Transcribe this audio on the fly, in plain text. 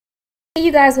Hey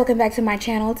you guys, welcome back to my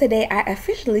channel. Today I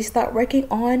officially start working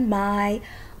on my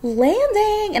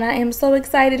landing and I am so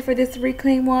excited for this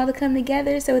reclaimed wall to come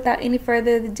together. So without any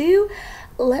further ado,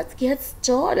 let's get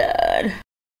started.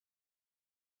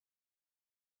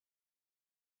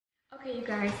 Okay you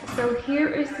guys, so here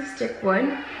is the stick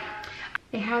wood.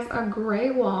 It has a gray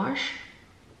wash.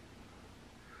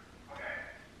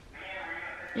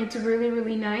 It's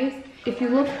really nice. If you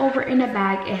look over in the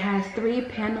back, it has 3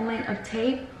 paneling of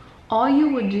tape. All you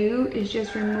would do is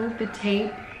just remove the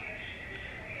tape,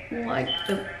 like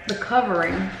the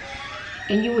covering,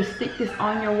 and you would stick this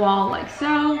on your wall like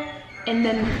so, and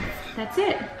then that's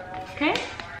it, okay?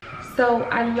 So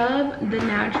I love the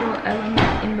natural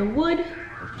element in the wood.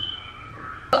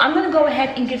 So I'm gonna go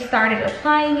ahead and get started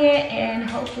applying it, and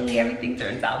hopefully everything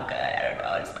turns out good. I don't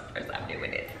know, it's my first time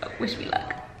doing it, so wish me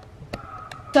luck.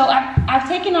 So I've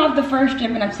taken off the first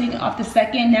strip and I've taken off the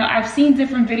second. Now I've seen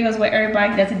different videos where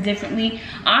everybody does it differently.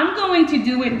 I'm going to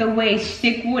do it the way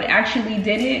STIKWOOD actually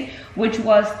did it, which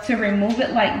was to remove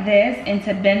it like this and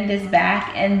to bend this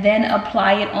back and then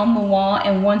apply it on the wall.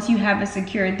 And once you have it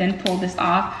secured, then pull this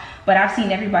off. But I've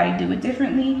seen everybody do it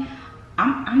differently.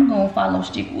 I'm gonna follow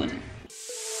STIKWOOD.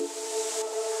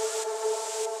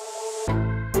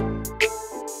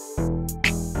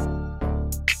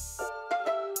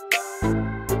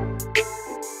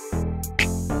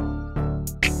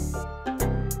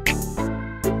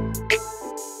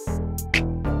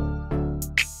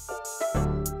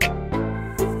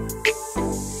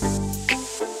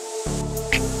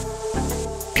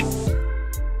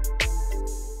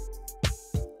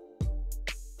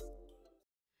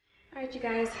 Alright you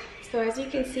guys, so as you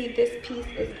can see, this piece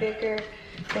is bigger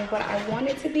than what I want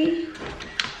it to be.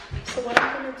 So what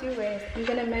I'm going to do is I'm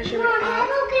going to measure it out. Can I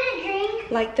go get a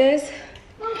drink? Like this.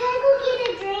 Mom, can I go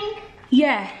get a drink?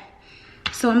 Yeah.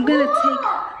 So I'm going to take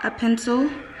a pencil,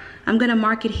 I'm going to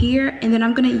mark it here, and then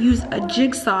I'm going to use a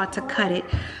jigsaw to cut it.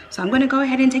 So I'm going to go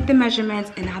ahead and take the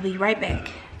measurements and I'll be right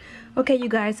back. Okay you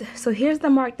guys, so here's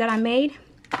the mark that I made.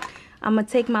 I'm going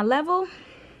to take my level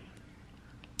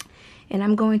and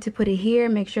I'm going to put it here,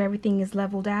 make sure everything is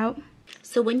leveled out.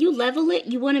 So when you level it,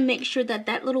 you want to make sure that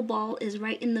that little ball is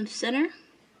right in the center.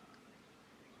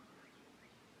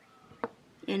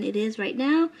 And it is right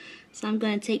now. So I'm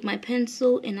going to take my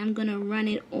pencil and I'm going to run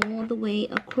it all the way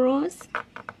across.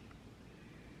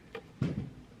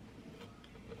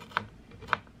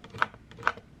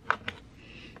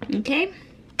 Okay.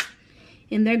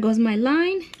 And there goes my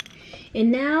line.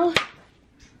 And now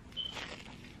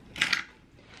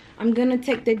I'm gonna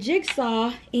take the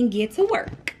jigsaw and get to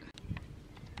work.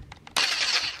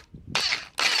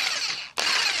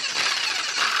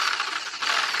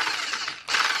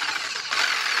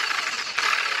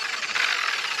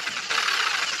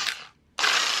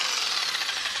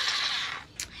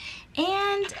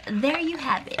 And there you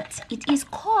have it. It is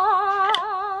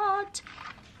caught.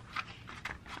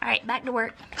 All right, back to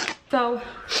work. So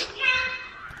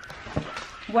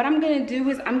what I'm gonna do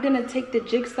is I'm gonna take the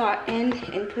jigsaw end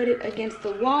and put it against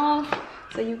the wall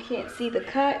so you can't see the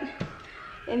cut.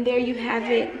 And there you have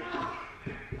it.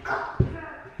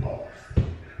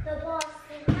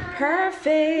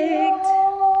 Perfect.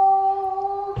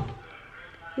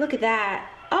 Look at that.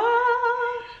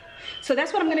 Oh. So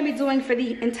that's what I'm gonna be doing for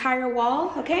the entire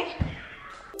wall, okay?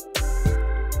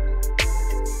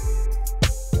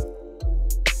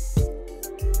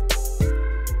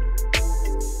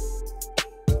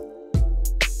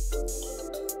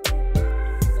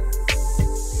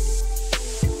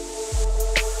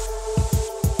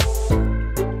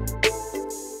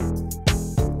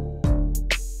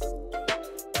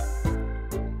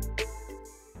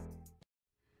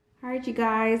 Alright you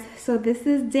guys, so this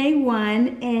is day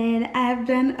 1 and I have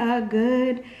done a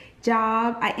good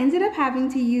job. I ended up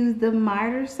having to use the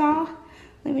miter saw.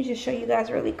 Let me just show you guys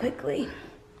really quickly.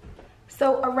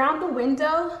 So around the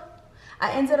window,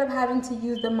 I ended up having to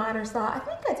use the miter saw. I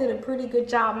think I did a pretty good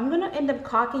job. I'm gonna end up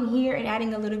caulking here and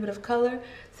adding a little bit of color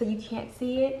so you can't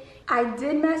see it. I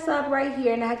did mess up right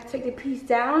here and I had to take the piece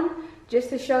down just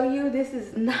to show you this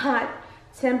is not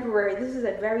temporary. This is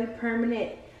a very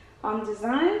permanent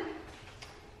design.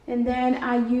 And then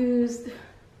I used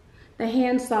the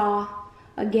hand saw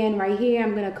again right here.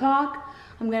 I'm gonna caulk,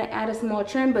 I'm gonna add a small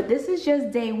trim, but this is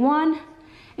just day 1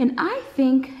 and I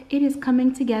think it is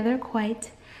coming together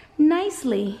quite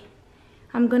nicely.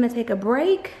 I'm gonna take a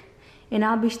break and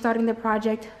I'll be starting the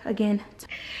project again.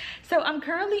 So I'm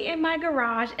currently in my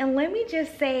garage and let me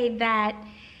just say that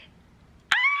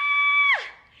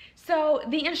So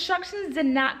the instructions did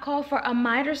not call for a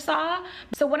miter saw.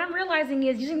 So what I'm realizing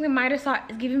is using the miter saw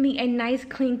is giving me a nice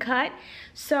clean cut.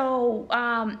 So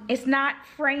it's not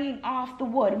fraying off the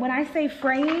wood. When I say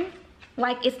fraying,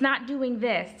 like it's not doing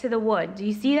this to the wood. Do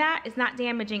you see that? It's not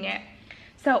damaging it.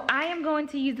 So I am going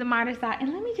to use the miter saw.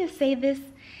 And let me just say this.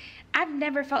 I've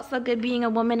never felt so good being a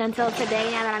woman until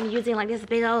today, now that I'm using like this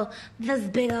big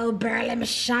old burly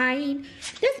machine.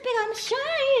 This big old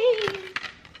machine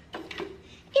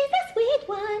is a sweet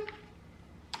one.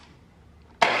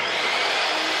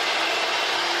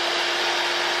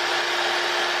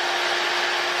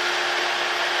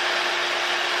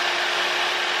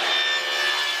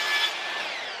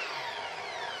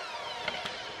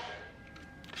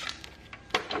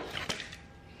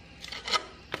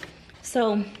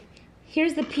 So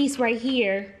here's the piece right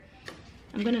here.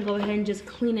 I'm gonna go ahead and just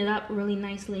clean it up really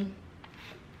nicely.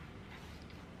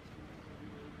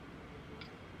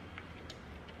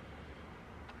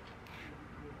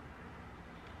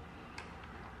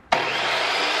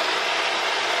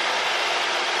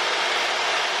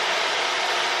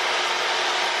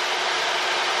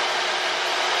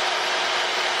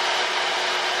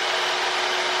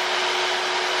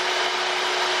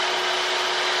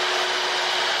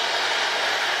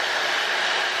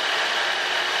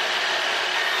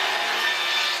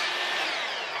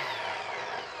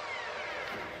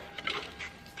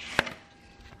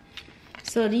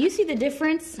 So do you see the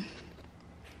difference?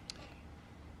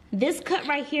 This cut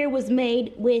right here was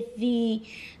made with the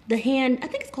hand, I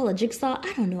think it's called a jigsaw.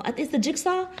 I don't know. It's the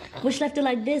jigsaw, which left it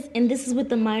like this, and this is with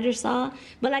the miter saw.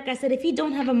 But like I said, if you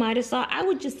don't have a miter saw, I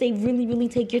would just say really, really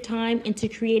take your time into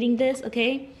creating this,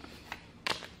 okay?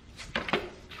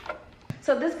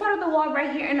 So this part of the wall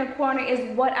right here in the corner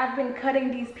is what I've been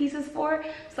cutting these pieces for.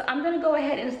 So I'm gonna go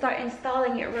ahead and start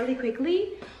installing it really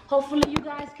quickly. Hopefully you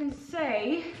guys can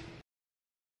say.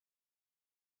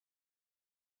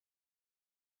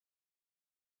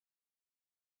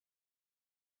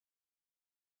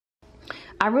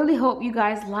 I really hope you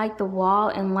guys like the wall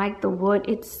and like the wood.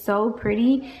 It's so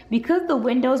pretty. Because the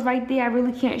window's right there, I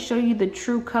really can't show you the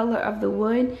true color of the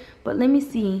wood. But let me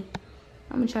see.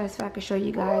 I'm gonna try to see if I can show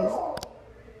you guys.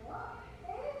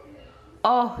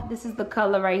 Oh, this is the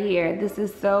color right here. This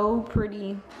is so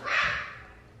pretty.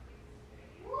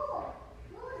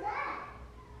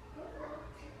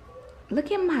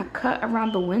 Look at my cut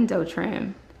around the window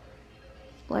trim.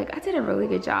 Like, I did a really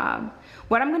good job.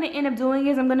 What I'm gonna end up doing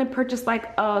is I'm gonna purchase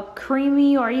like a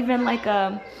creamy or even like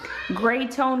a gray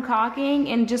tone caulking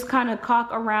and just kind of caulk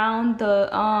around the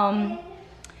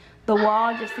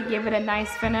wall just to give it a nice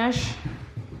finish.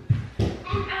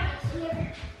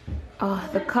 Oh,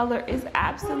 the color is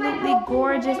absolutely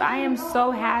gorgeous. I am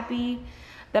so happy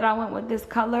that I went with this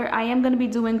color. I am gonna be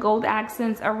doing gold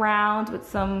accents around with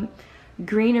some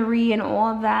greenery and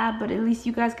all of that, but at least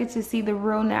you guys get to see the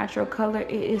real natural color.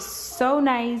 It is so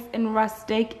nice and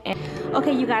rustic. And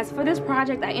okay, you guys, for this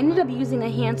project I ended up using a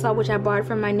handsaw which I borrowed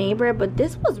from my neighbor, but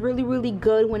this was really, really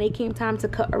good when it came time to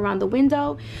cut around the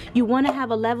window. You want to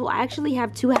have a level. I actually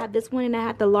have two. I have this one and I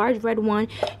have the large red one.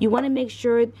 You want to make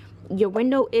sure your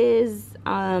window is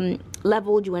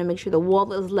leveled. You want to make sure the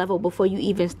wall is level before you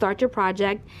even start your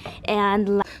project.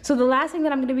 And so the last thing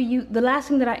that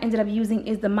I ended up using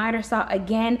is the miter saw.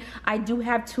 Again, I do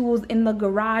have tools in the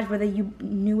garage, whether you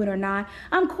knew it or not.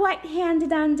 I'm quite handy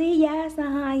dandy. Yes,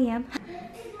 I am.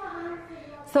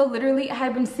 So literally I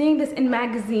had been seeing this in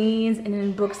magazines and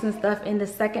in books and stuff, and the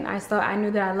second I saw it, I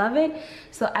knew that I love it.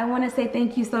 So I want to say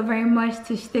thank you so very much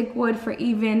to STIKWOOD for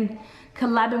even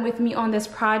collabing with me on this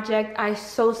project. I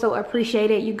so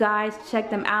appreciate it. You guys check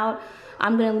them out.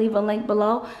 I'm gonna leave a link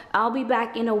below. I'll be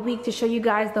back in a week to show you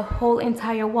guys the whole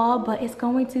entire wall, but it's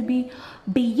going to be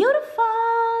beautiful.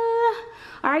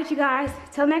 All right, you guys,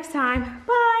 till next time,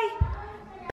 bye.